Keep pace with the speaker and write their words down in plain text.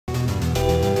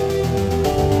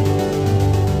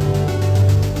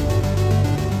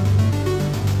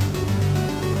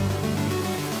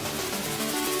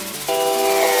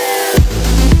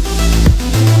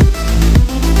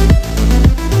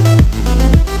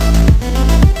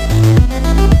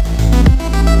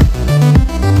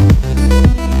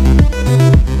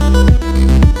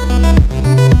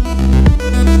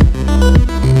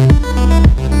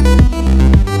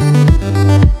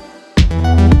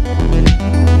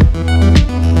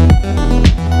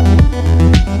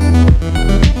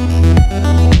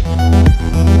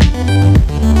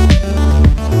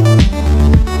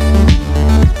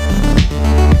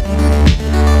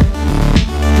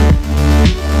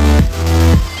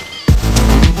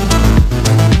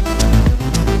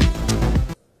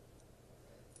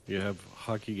have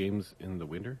hockey games in the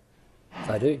winter?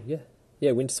 I do, yeah.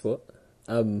 Yeah, winter sport.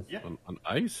 Yeah. On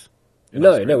ice?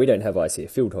 No, we don't have ice here.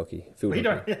 Field hockey. We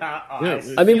don't. Yeah,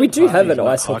 I mean, we do have an not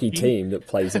ice hockey hockey? team that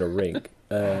plays in a rink.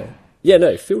 Yeah,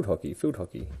 no, field hockey. Field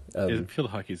hockey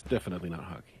is definitely not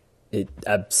hockey. It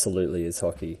absolutely is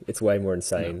hockey. It's way more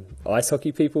insane. Ice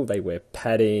hockey people, they wear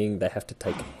padding, they have to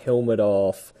take a helmet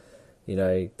off, you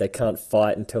know, they can't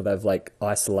fight until they've, like,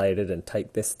 isolated and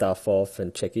take their stuff off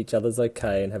and check each other's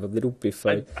okay and have a little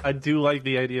biffo. I do like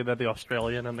the idea that the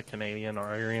Australian and the Canadian are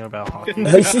arguing about hockey.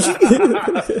 Which is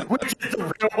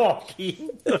the real hockey.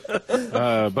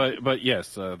 But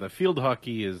yes, the field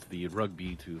hockey is the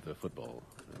rugby to the football.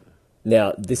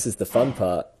 Now, this is the fun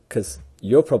part, because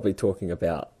you're probably talking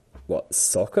about, what,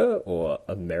 soccer or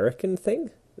American thing?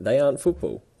 They aren't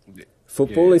football.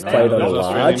 Football is played on a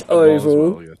large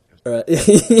oval. Well,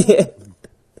 yes. Yeah.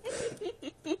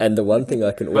 And the one thing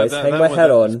I can always hang my hat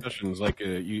on... Discussions like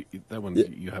that one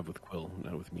you have with Quill,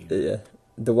 not with me. Yeah.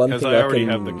 The one thing I already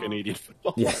have the Canadian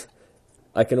football. Yeah.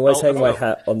 I can always hang my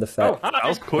hat on the fact that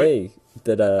was quick.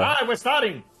 that Hi, we're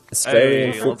starting.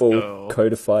 Australian Hey, football let's go.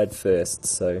 codified first.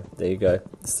 So there you go.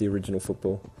 It's the original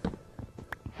football.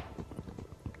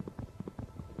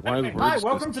 Wild Hi, words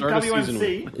welcome to start a season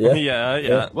WMC. with- Yeah.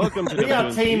 Yeah. Welcome to We are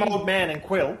WMC. Team Old Man and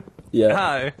Quill. Yeah.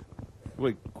 Hi.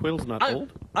 Wait, Quill's not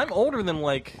old? I'm older than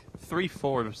like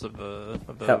 3/4 of the.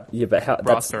 But how?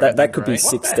 roster, I That think, could be right?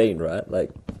 16, right?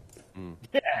 Like,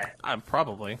 Yeah. I'm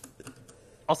probably.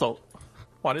 Also,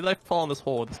 why did I fall in this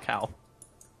hole with this cow?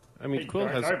 I mean, Hey, Quill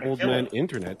don't has know, but old kill man it.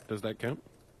 internet. Does that count?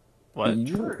 What?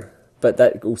 True. but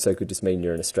that also could just mean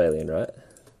you're an Australian, right?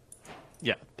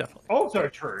 Yeah, definitely. Also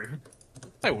true.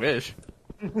 I wish.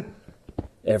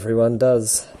 Everyone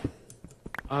does.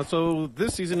 So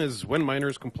this season is When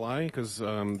Miners Comply, because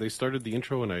they started the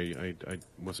intro and I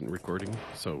wasn't recording,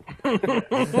 so...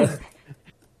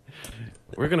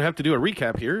 We're going to have to do a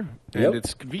recap here, and Yep.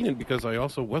 it's convenient because I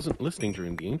also wasn't listening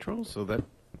during the intro, so that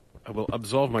I will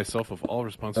absolve myself of all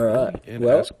responsibility All right. and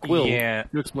Well- ask Quill Yeah.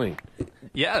 to explain.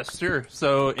 Yeah, sure.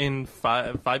 So in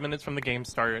 5 minutes from the game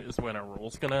start is when a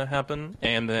rule's gonna happen,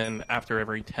 and then after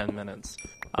every 10 minutes,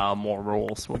 more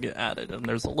rules will get added, and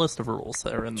there's a list of rules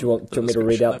there. Do you want me to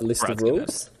read out the list of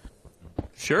rules?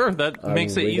 Sure, that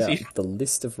makes it Read easy. out the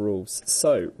list of rules.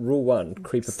 So, rule 1,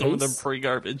 creeper Some of them peace.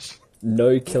 pre-garbage.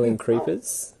 No killing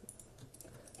creepers.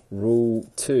 Rule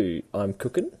 2, I'm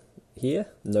cooking here.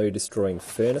 No destroying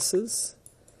furnaces.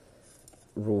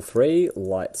 Rule 3,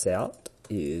 lights out,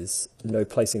 is no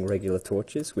placing regular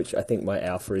torches, which I think my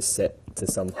alpha is set to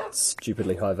some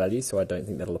stupidly high value, so I don't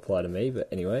think that'll apply to me, but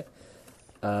anyway.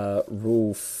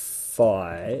 Rule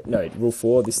 4,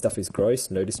 this stuff is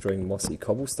gross. No destroying mossy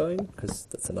cobblestone, because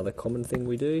that's another common thing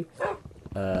we do.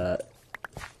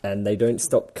 And they don't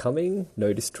stop coming.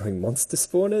 No destroying monster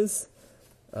spawners.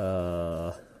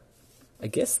 I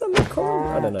guess they're more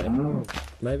common. I don't know.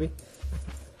 Maybe.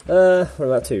 What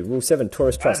about 2? Rule 7,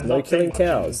 Taurus Trust. No killing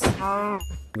cows.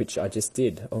 Which I just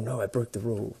did. Oh no, I broke the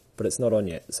rule. But it's not on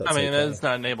yet, so it's I mean, okay. it's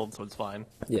not enabled, so it's fine.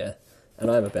 Yeah. And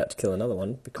I'm about to kill another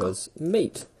one because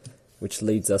meat. Which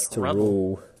leads us to Rebel.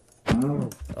 rule... Oh,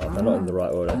 they're not in the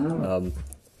right order.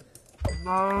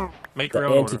 Make The your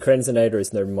own order. anti-crenzonator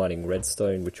is no mining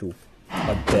redstone, which will...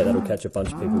 I bet that'll catch a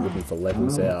bunch of people looking for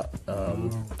levels out.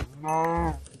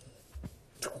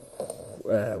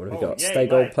 What have we got? yeah, Stay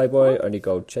gold nice. playboy, only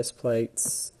gold chest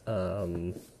plates.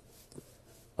 I'm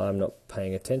not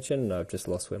paying attention. I've just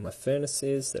lost where my furnace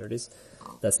is. There it is.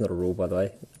 That's not a rule, by the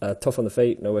way. Tough on the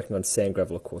feet, no working on sand,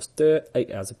 gravel, or coarse dirt.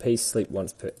 8 hours apiece, sleep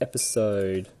once per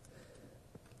episode.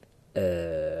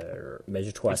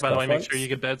 Measure twice. By the way, craft make once. sure you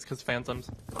get beds, because phantoms.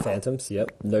 Phantoms,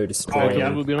 yep. No destroying. yeah.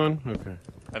 Will be on? Okay.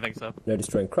 I think so. No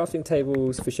destroying crafting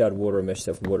tables. Fish out of water, immerse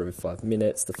yourself in water every 5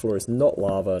 minutes. The floor is not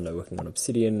lava. No working on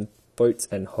obsidian. Boats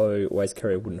and hoe. Always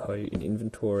carry a wooden hoe in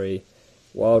inventory.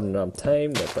 Wild and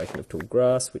untamed. No breaking of tall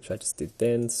grass, which I just did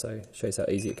then. So shows how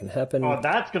easy it can happen. Oh,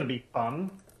 that's gonna be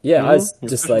fun. Yeah, I was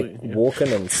just especially, like yeah.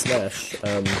 walking and smash.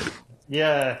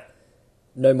 Yeah.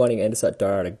 No mining andesite,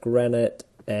 diorite, granite,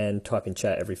 and type in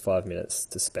chat every 5 minutes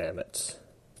to spam it.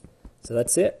 So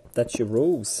that's it. That's your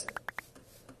rules,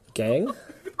 gang.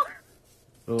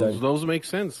 Those make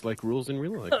sense, like rules in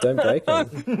real life. Don't break them.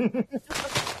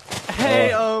 Hey,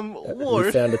 We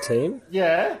Lord, found a team.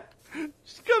 Yeah.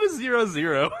 just go to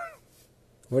 0-0.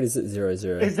 What is it?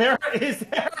 0-0. Is there a There's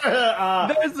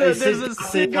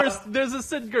a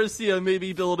SidGarcia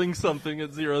maybe building something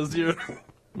at 0-0.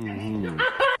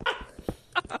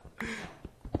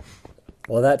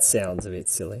 Well, that sounds a bit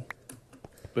silly.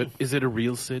 But is it a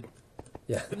real Sid?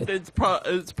 Yeah. It's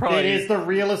probably It is the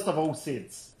realest of all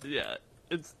Sids. yeah.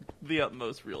 It's the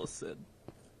utmost realist Sid.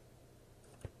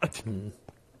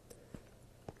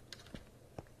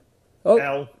 Oh,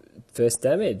 L. first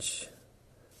damage.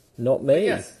 Not me.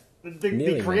 Yes. The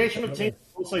Nearly creation me. of teams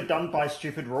is also done by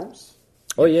stupid rules.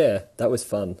 Oh yeah, that was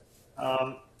fun.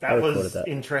 That recorded was that.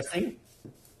 interesting.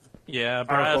 Yeah,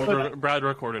 recorded Brad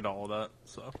recorded all of that.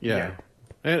 So Yeah.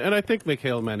 And I think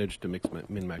Mikhail managed to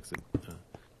min-max it.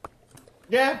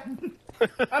 Yeah.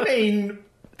 I mean,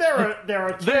 there are two there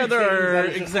things are that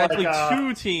is just exactly like,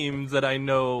 two teams that I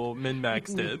know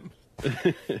min-maxed it.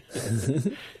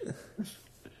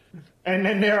 And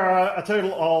then there are a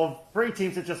total of 3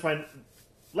 teams that just went,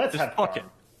 let's have fuck fun.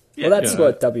 it. Well, that's Yeah.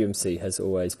 what WMC has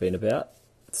always been about.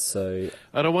 So,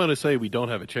 I don't want to say we don't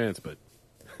have a chance, but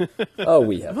oh,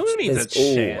 we have. Who needs There's a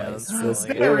chance? There's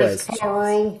There is always.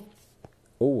 Carl.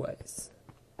 Always.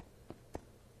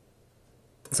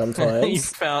 you Sometimes,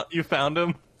 found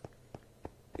him.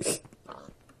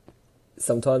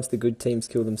 sometimes the good teams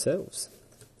kill themselves,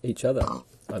 each other.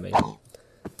 I mean,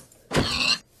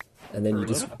 and then you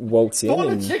just waltz in Spawn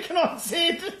a and chicken on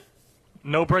Sid.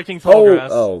 No breaking tall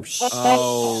grass. oh,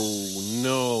 oh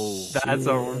no! That's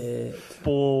a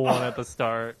full one at the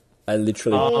start. I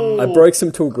literally, I broke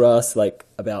some tall grass like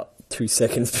about 2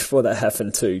 seconds before that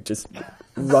happened too. Just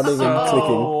running and clicking.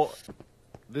 So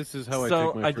This is how I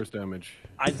So, take my I- first damage.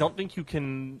 I don't think you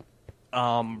can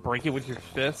break it with your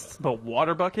fists, but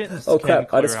water buckets. Oh can crap! I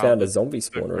clear just out found a the zombie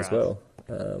spawner as grass.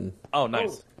 well. Oh,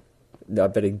 nice. I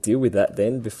better deal with that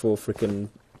then before frickin'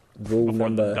 rule Before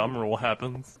number. the dumb rule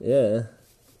happens. Yeah.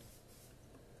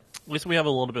 At least we have a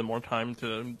little bit more time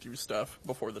to do stuff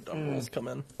before the dumb rules come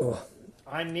in.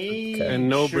 I need. And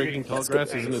no sugar breaking tall cubes.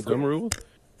 grass isn't a dumb rule.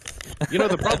 You know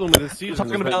the problem with this season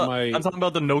is that I'm talking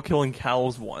about the no killing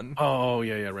cows one. Oh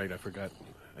yeah, right. I forgot.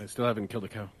 I still haven't killed a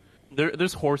cow.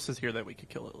 There's horses here that we could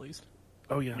kill at least.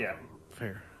 Oh yeah. Yeah.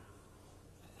 Fair.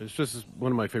 It's just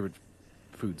one of my favorite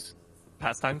foods.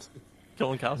 Pastimes,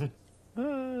 killing cows.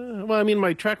 Well, I mean,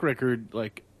 my track record,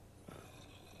 like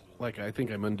I think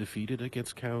I'm undefeated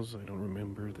against cows. I don't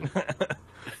remember that.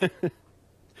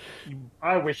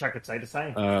 I wish I could say the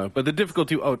same. But the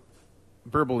difficulty. Oh,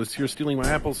 Burble is here stealing my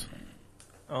apples.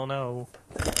 Oh no.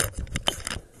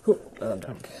 I'm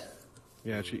back.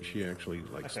 Yeah, she actually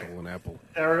stole an apple.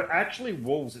 There are actually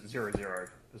wolves at 0-0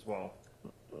 as well.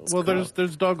 Well, there's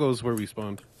doggos where we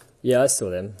spawned. Yeah, I saw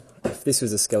them. If this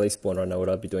was a Skelly spawner, I know what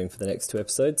I'd be doing for the next 2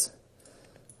 episodes.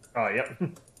 Oh, yep.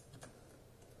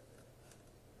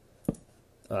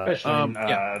 Especially in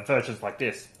versions like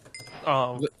this.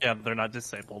 Oh yeah, they're not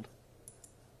disabled.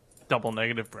 Double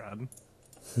negative, Brad.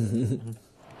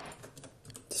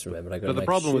 Just remember, I got But to the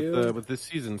problem with this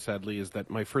season, sadly, is that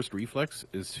my first reflex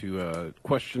is to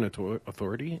question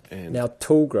authority. And Now,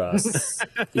 tall grass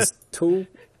is tall.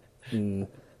 You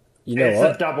know It's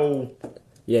what? a double.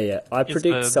 Yeah. I the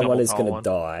predict someone double is going to column.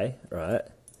 die, right,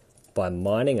 by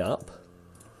mining up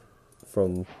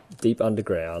from deep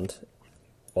underground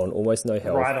on almost no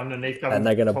health, Right underneath them. and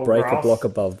they're going to tall break grass. a block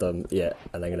above them. Yeah,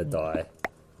 and they're going to die.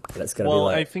 And it's going to Well,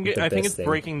 be like I think the it's best thing.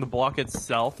 breaking the block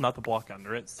itself, not the block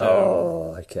under it. So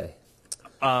Oh, okay.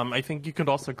 I think you could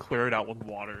also clear it out with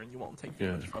water, and you won't take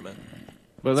damage Yeah. from it.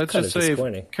 but let's kinda just say,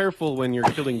 disappointing. careful when you're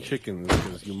killing chickens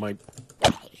because you might.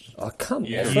 Oh, come on.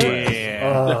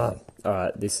 Yeah. All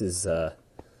right, this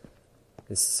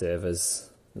server's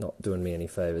not doing me any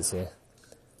favors here.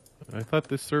 I thought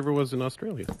this server was in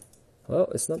Australia. Well,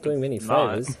 it's not doing me any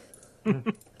Not. favors.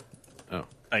 Oh,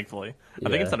 Thankfully, I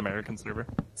think it's Yeah. an American server.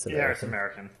 It's Yeah, it's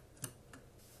American. American.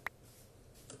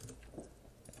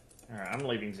 Alright, I'm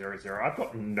leaving 0-0. I've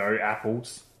got no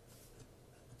apples.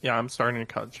 Yeah, I'm starting to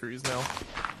cut trees now.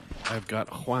 I've got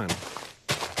Juan.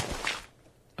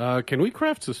 Can we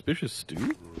craft suspicious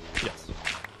stew? Yes,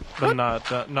 but not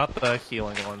the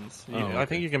healing ones. Oh, I okay.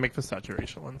 think you can make the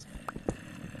saturation ones.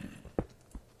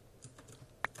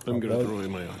 I'm gonna well- throw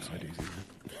in my oxide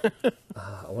easy.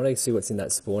 I want to see what's in that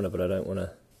spawner, but I don't want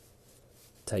to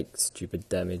take stupid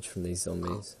damage from these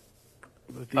zombies.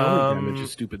 But the only damage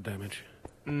is stupid damage.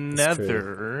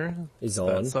 Nether Is That's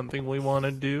on. something we want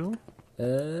to do.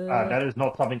 That is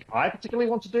not something I particularly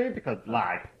want to do because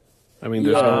lag. I mean,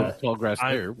 there's Yeah. no tall grass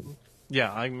I- there.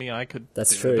 Yeah, I mean, I could.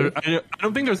 That's do it. true. I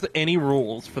don't think there's any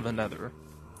rules for the Nether.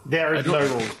 There is no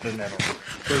rules to Nether.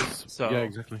 So Yeah,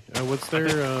 exactly. What's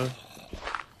there?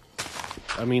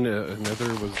 I mean,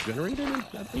 Nether was generated. I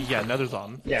think? yeah, Nether's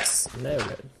on. Yes.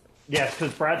 Nailed it. Yes,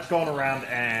 because Brad's gone around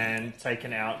and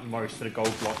taken out most of the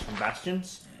gold blocks from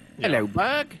bastions. Hello,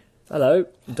 bug. Hello,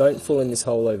 don't fall in this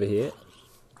hole over here.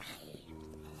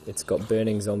 It's got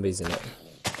burning zombies in it.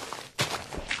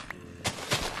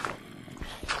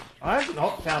 I have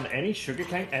not found any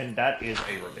sugarcane, and that is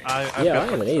a ravine. I've Yeah, got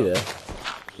I haven't either.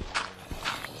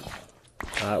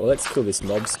 Alright, well let's kill this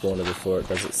mob spawner before it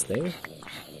does its thing.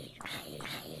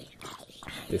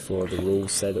 Before the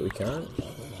rules say that we can't.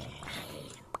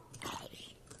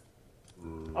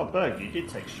 Oh, Berg, you did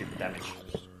take stupid damage.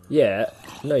 Yeah,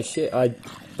 no shit. I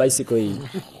basically.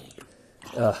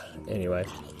 Anyway,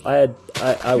 I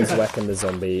was whacking the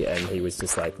zombie and he was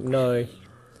just like, no,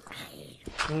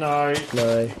 No,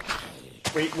 no.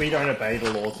 we don't obey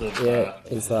the laws of... Yeah,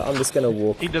 he's like, I'm just gonna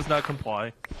walk. He does not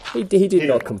comply. He did didn't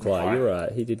not comply. comply. You're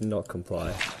right. He did not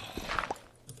comply.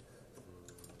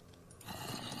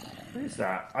 Who's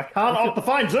that? I can't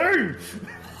Optifine Zoom!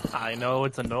 I know,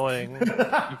 it's annoying.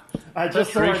 I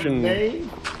just saw a Frustration name.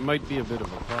 might be a bit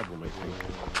of a problem, I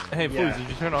think. Hey, Yeah. please, did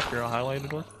you turn off your highlighted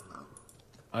doors?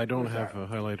 I don't have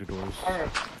highlighted doors.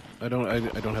 I don't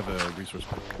have a resource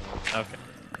pack. Okay.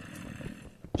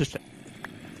 Just check.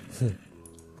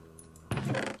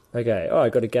 Okay. Oh, I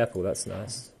got a gapple. That's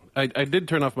nice. I did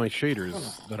turn off my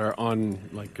shaders that are on,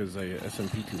 like, because I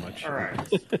SMP too much. Alright.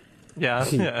 Yeah,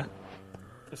 yeah.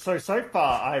 So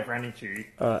far I've run into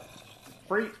Alright.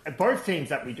 both teams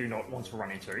that we do not want to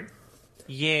run into.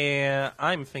 Yeah,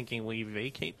 I'm thinking we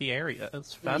vacate the area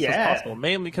as fast Yeah. as possible,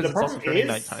 mainly because The it's also problem turning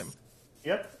is- nighttime.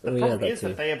 Yep. The Oh, yeah, problem that is too.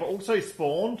 that they have also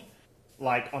spawned,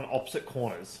 like, on opposite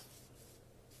corners.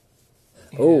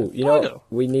 Oh, you know, I know.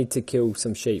 we need to kill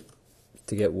some sheep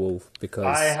to get wool because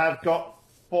I have got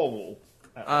 4 wool.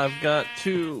 I've got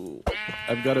 2.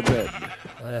 I've got a bed.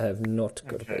 I have not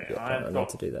got Okay, a bed yet. I've I need got-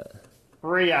 to do that.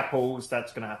 3 apples,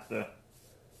 that's gonna have to... I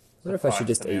wonder if I should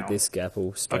just for now. eat this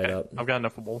gapple straight Okay, up. I've got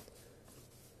enough of wool.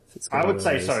 If it's I got would one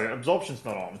say of so. these. Absorption's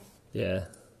not on. Yeah.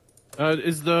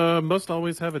 Is the must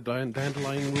always have a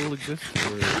dandelion rule exist?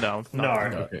 Or... No,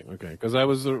 No. Okay, because I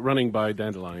was running by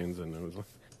dandelions and I was like,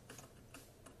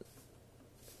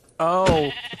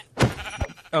 Oh.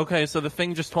 Okay, so the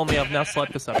thing just told me I've now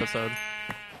slept this episode.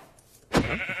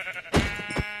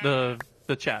 The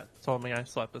chat told me I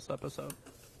slept this episode.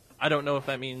 I don't know if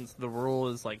that means the rule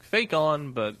is like fake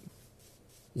on, but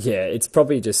Yeah, it's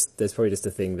probably just there's probably just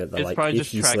a thing that It's like probably if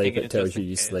just you tracking sleep it it tells just you in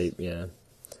you case. sleep, yeah.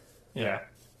 Yeah.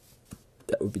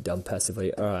 That would be done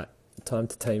passively. Alright, time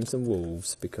to tame some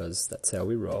wolves because that's how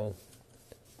we roll.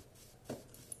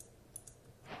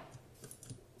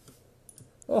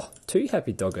 Oh, 2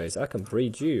 happy doggos. I can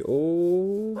breed you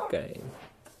all game.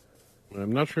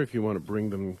 I'm not sure if you want to bring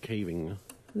them caving.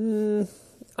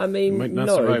 I mean, might not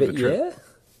no, survive but the trip. yeah.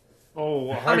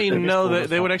 Oh, I mean, no,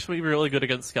 they would actually be really good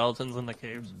against skeletons in the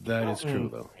caves. That is true,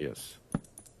 though. Yes.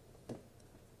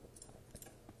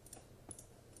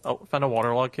 Oh, found a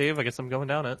waterlogged cave. I guess I'm going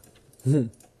down it.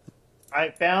 I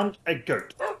found a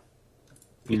goat.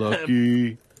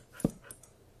 Lucky.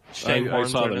 Shame I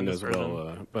horns saw aren't them in this as version.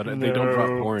 well, but they don't drop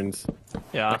No. horns.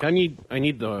 Yeah, Like I need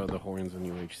the horns in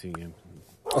UHC. Yeah.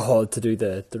 Oh, to do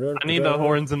the... I need the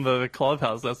horns in the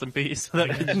clubhouse SMP, so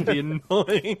that could just be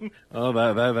annoying. Oh,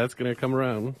 that's gonna come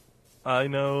around. I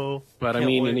know. But I Can't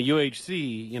mean, wait. in a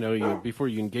UHC, before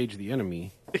you engage the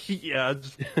enemy, Yeah,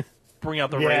 just bring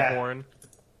out the Yeah. ray horn.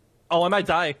 Oh, I might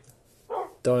die.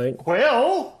 Don't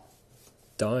Well,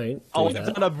 Oh, do I've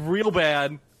that. done up real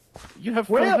bad. you have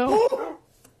full health. well,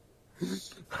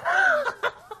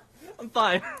 I'm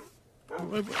fine.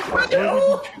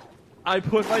 I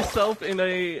put myself in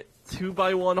a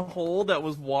 2x1 hole that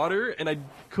was water, and I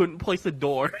couldn't place a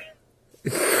door.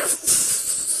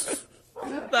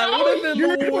 That would have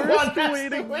you're been the the one worst that's way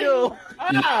to the go.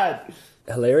 bad.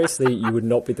 Hilariously, you would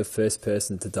not be the first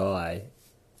person to die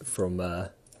from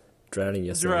drowning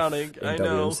yourself Drowning, in I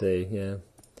know. WMC, yeah.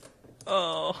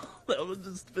 Oh, that would have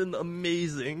just been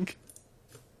amazing.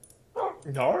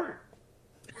 No,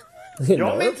 You you're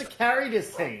know? meant to carry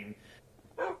this team.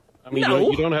 I mean,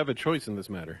 No. you don't have a choice in this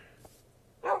matter.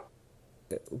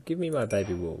 Give me my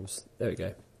baby wolves. There we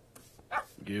go.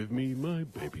 Give me my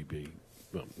baby.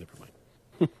 Well, never mind.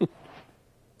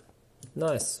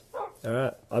 Nice.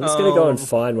 Alright. I'm just gonna go and Oh.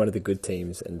 find one of the good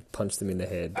teams and punch them in the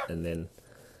head and then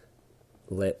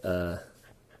let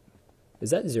is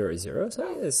that 0-0 or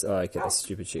something? Oh, okay, there's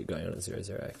stupid shit going on at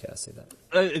 0-0. Okay, I see that.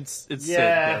 It's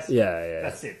Yeah. sick, yes. Yeah.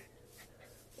 That's it.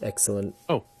 Excellent.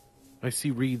 Oh, I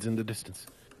see reeds in the distance.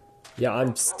 Yeah,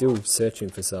 I'm still searching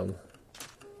for some.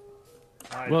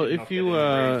 I Well, did not if get you,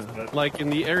 any reads, but- like in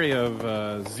the area of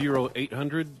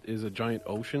 0800 is a giant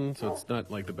ocean, so it's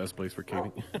not like the best place for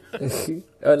caving.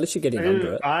 Unless you're getting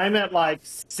under it. I'm at like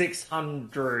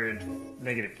 600,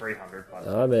 negative 300. By the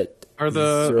way. I'm at Are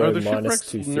the 0 shipwrecks minus nerfed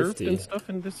 250. and stuff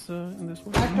in this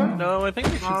one? No, I think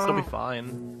we should still be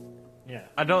fine. Yeah.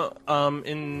 I don't,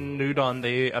 in New Dawn,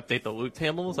 they update the loot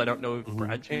tables. I don't know if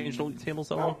Brad changed the loot tables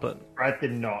at all, but... Brad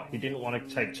did not. He didn't want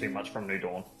to take too much from New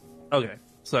Dawn. Okay.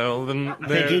 So then I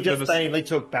think he just mainly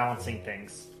took balancing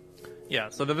things. yeah,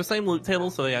 so they're the same loot table,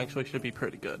 so they actually should be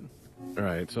pretty good.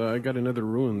 Alright, so I got another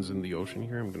ruins in the ocean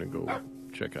here. I'm gonna go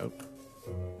check out.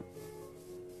 You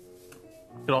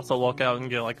could also walk out and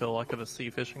get like a luck of a sea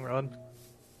fishing rod.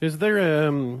 Is there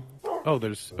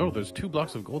there's 2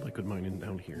 blocks of gold I could mine in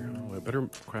down here. Oh, I better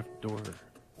craft door.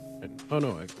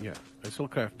 I still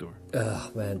craft door.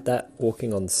 Oh man, that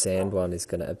walking on sand one is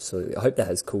gonna absolutely. I hope that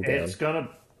has cooldown. It's gonna.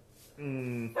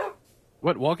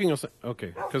 What, walking on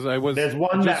okay, because I was... There's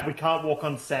one that we can't walk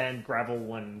on sand,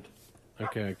 gravel, and...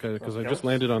 Okay, because I just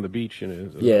landed on the beach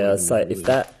and Yeah, it's like if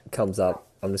that comes up,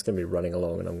 I'm just gonna be running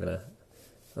along and I'm gonna.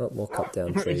 Oh, more cut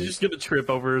down He's trees. just gonna trip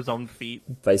over his own feet.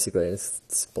 Basically, it's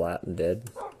splat and dead.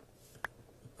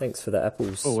 Thanks for the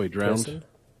apples. Oh, wait, drowned.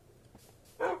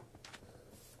 person.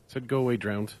 Said go away,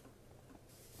 drowned.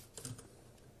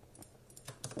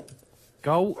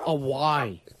 Go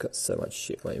away. I've got so much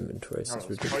shit in my inventory, so I it's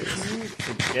was ridiculous.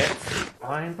 hoping to get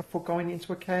iron before going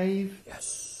into a cave.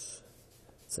 Yes.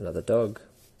 It's another dog.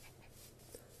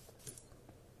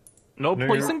 No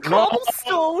poison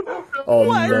cobblestone! Oh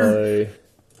What? no.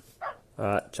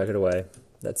 Alright, chuck it away.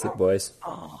 That's it, boys.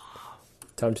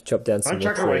 Time to chop down some Don't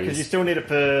more chuck it away because you trees. still need it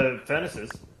for furnaces.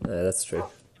 Yeah, that's true.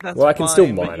 That's Well, I can still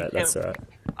fine, but mine you it, that's can't- alright.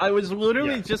 I was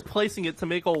literally Yeah. just placing it to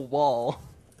make a wall.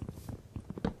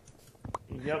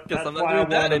 Yep, Guess that's I'm not why I doing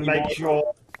that wanted to anymore. make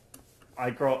sure I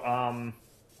got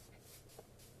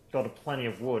a plenty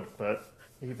of wood, but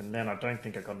even then I don't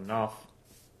think I got enough.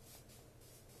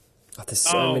 Oh, there's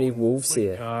so many wolves my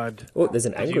here. God. Oh, there's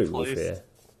an Did angry you wolf place- here.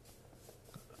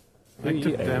 I Who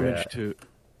took you angry damage at? to...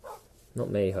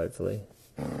 Not me, hopefully.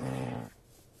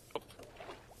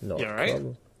 Not You alright?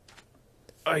 problem.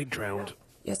 I drowned.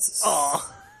 Yes.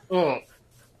 Oh, Oh,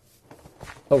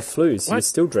 Oh, Flues, you're What?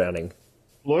 still drowning.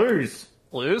 blues.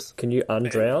 blues? Can you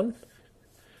undrown?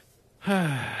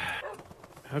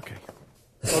 Okay.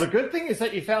 Well, the good thing is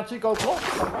that you found 2 gold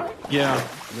blocks, right? Yeah,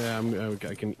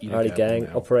 I can eat Alrighty, a gang.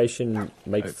 now. Operation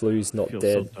Make I Flues Not feel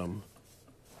Dead. so dumb.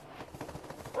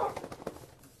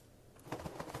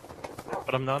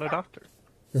 But I'm not a doctor.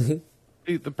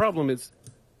 See, the problem is...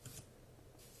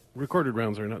 Recorded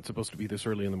rounds are not supposed to be this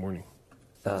early in the morning.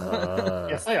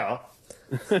 Yes, they are.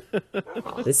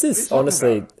 This is talking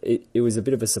honestly, about? it was a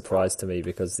bit of a surprise to me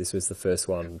because this was the first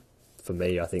one for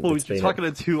me. I think Oh, it's you're been talking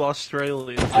to 2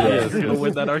 Australians. Yeah. You're gonna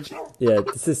win that argument. yeah.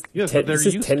 This is Yeah, so 10, they're this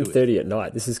is used to it. 10:30 at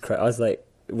night. This is crazy. I was like,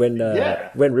 when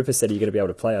Yeah. Ripper said you're going to be able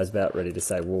to play, I was about ready to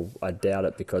say, well, I doubt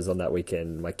it because on that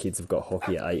weekend my kids have got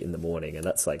hockey at 8 in the morning, and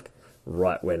that's like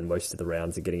right when most of the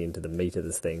rounds are getting into the meat of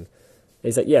this thing. And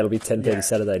he's like, yeah, it'll be 10:30 Yeah.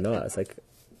 Saturday night. It's like,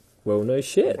 well, no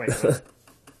shit. Wait,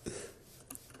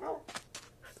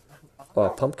 Oh, a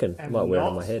pumpkin. I I'm might wear it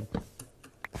on not- my head.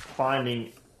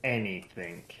 finding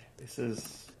anything. This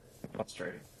is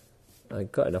frustrating. I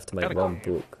got enough to make Gotta go one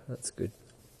here. book. That's good.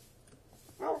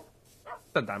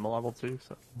 The diamond level 2,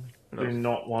 so. Do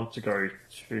not want to go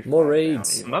too More far down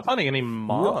raids. either. I'm not finding any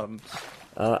mobs.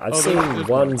 I've Oh, seen there's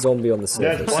one zombie on the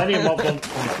There's surface. plenty of mobs on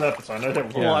the surface. I know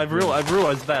that. Well, I've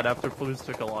realized that after Blues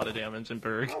took a lot of damage in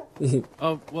Berg.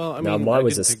 Oh, well, I mean... No, mine I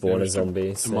was a didn't take spawner damage to- zombie,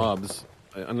 to so- mobs.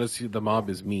 Unless the mob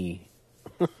is me.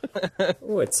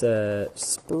 Oh, it's a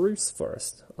spruce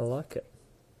forest. I like it.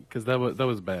 Because that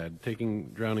was bad. Taking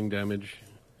drowning damage.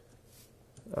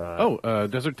 Alright.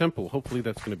 Desert Temple. Hopefully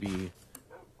that's going to be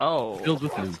Oh. filled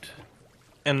with loot.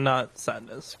 And not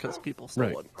sadness, because people stole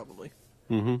Right. it, probably.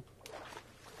 So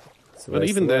But where's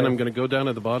even the then, way? I'm going to go down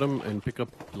at the bottom and pick up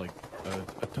like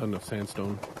a ton of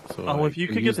sandstone. So Oh, I if you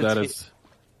can could use get the that t- as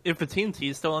If the TNT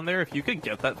is still in there, if you could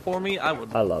get that for me, I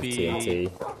would I love be...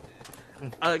 TNT.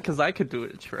 Because I could do a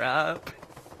trap.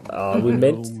 We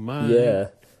meant, Oh my. yeah.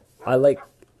 I like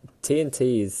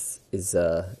TNT is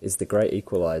the great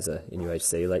equalizer in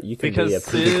UHC. Like you can be a Because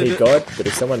PvP Sid- god, but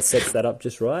if someone sets that up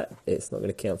just right, it's not going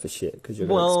to count for shit because you're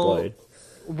going to Well, explode.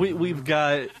 we've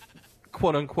got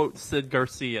quote-unquote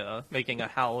SidGarcia making a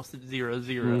house at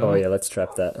 0-0. Oh yeah, let's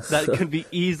trap that. That could be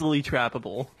easily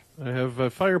trappable. I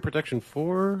have fire protection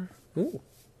 4. Ooh.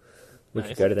 We Nice.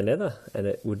 could go to the Nether, and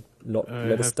it would not I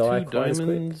let us have die 2 quite as quick.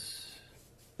 diamonds.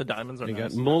 The diamonds are I got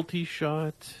nice.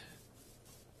 multi-shot.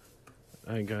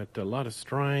 I got a lot of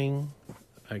straying.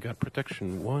 I got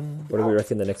protection 1. What do we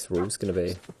reckon the next rule's going to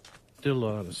be? Still a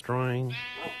lot of straying.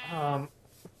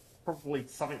 Probably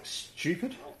something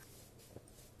stupid.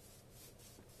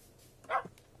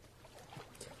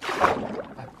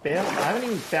 I haven't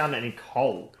even found any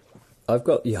coal. I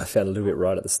found a little bit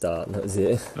right at the start, and that was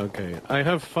it. Okay, I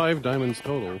have 5 diamonds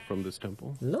total from this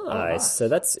temple. Nice. So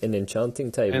that's an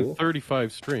enchanting table. And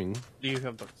 35 string. Do you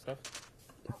have the stuff?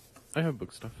 I have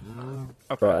book stuff.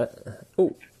 Right.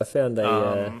 Oh, I found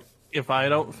a... If I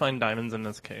don't find diamonds in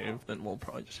this cave, then we'll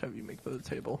probably just have you make the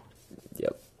table.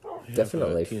 Yep. I have,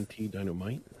 Definitely. TNT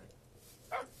dynamite.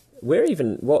 Where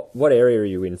even... What area are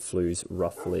you in, Flues,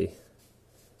 roughly?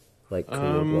 Like,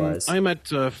 wise? I'm at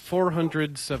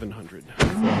 400, 700.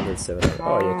 400, 700.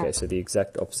 Oh, yeah, okay, so the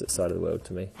exact opposite side of the world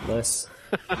to me. Nice.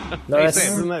 Hey, Nice.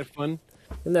 Sam, isn't that fun?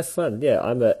 Isn't that fun? Yeah,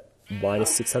 I'm at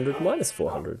minus 600, minus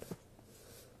 400.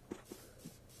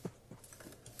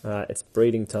 Alright, it's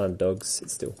breeding time, dogs. Sit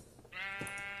still.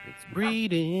 It's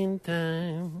breeding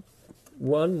time.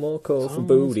 One more call for Someone's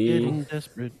booty. getting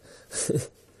desperate.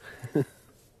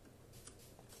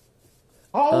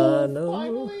 Oh, I know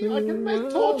finally, who I can make I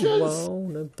torches!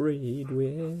 wanna breed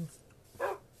with.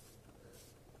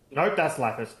 Nope, that's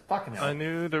lapis. Fucking hell. I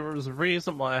knew there was a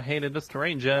reason why I hated this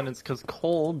terrain, Jen. It's because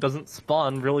coal doesn't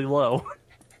spawn really low.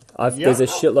 There's a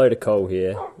shitload of coal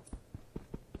here,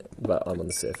 but I'm on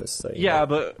the surface, so Yeah,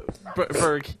 but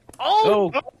for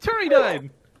oh, Terry died.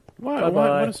 What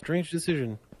a strange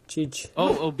decision. Chidge.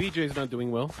 Oh, BJ's not doing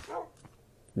well.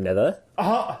 Nether.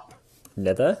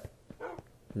 Nether.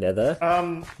 Nether.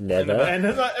 Nether. End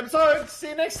of the episode. See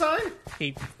you next time.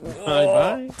 He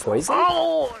Bye-bye. Poison.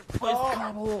 oh,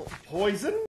 please, Poison?